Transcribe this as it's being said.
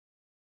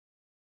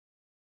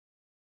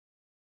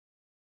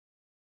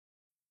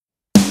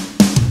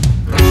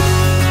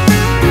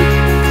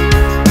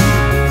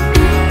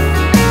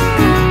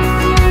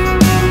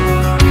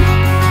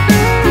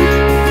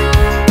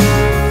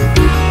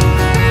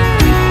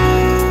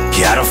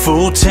a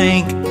full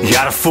tank,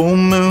 got a full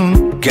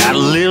moon, got a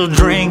little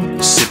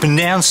drink, sipping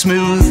down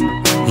smooth.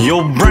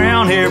 Your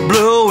brown hair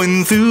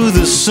blowing through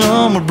the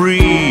summer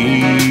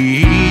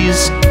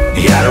breeze.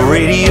 Got a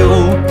radio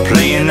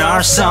playing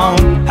our song,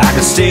 I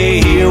could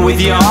stay here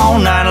with you all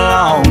night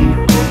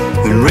long.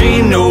 There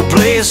ain't no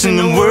place in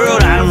the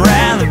world I'd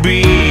rather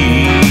be.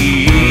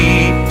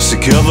 So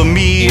cover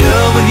me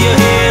up with your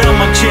head on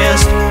my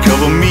chest,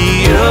 cover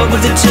me up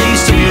with the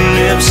taste of your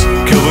lips,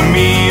 cover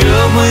me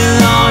up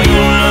with all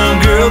your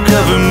love, girl,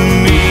 cover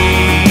me.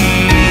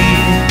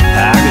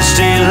 I could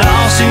stay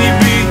lost in your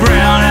big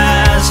brown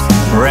eyes,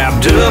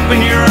 wrapped up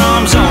in your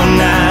arms all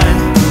night.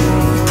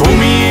 Pull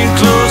me in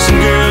close and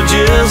girl,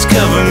 just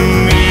cover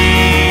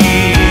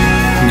me.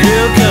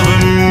 Girl, cover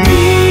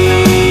me.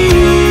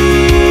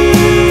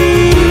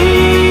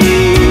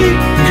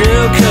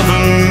 Girl, cover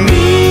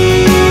me.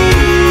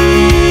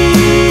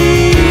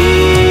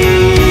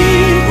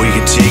 We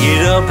could take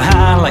it up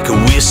high like a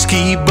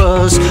whiskey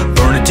buzz,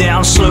 burn it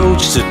down slow,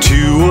 just the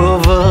two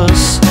of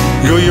us.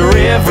 Girl, you're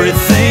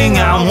everything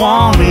I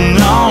want and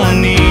all I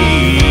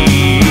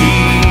need.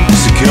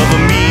 So cover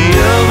me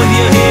up with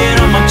your head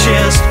on my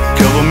chest,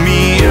 cover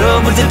me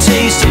up with the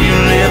taste of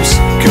your lips,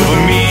 cover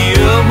me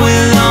up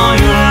with all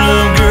your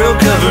love, girl,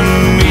 cover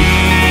me.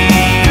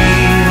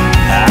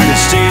 I could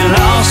stay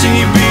lost in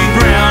your big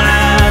brown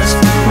eyes,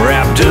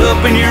 wrapped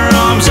up in your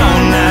arms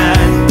all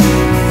night.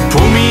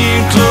 Pull me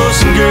in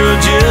close and girl,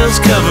 just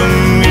cover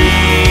me.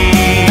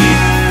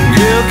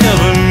 Girl,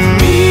 cover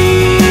me.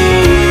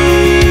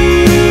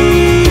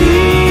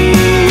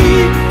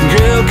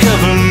 Girl,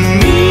 cover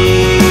me.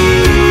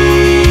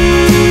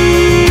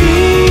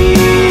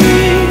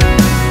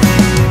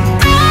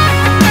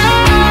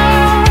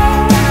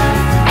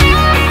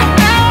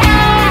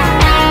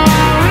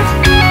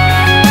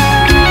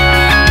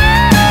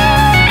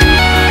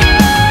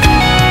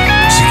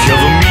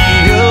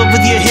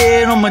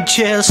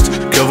 Chest,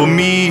 cover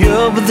me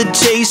up with the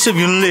taste of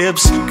your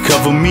lips,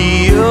 cover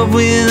me up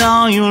with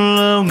all your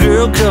love,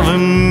 girl, cover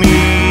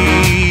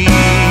me.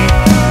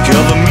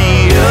 Cover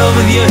me up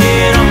with your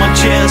head on my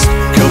chest,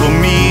 cover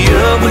me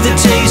up with the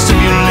taste of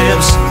your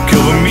lips,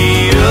 cover me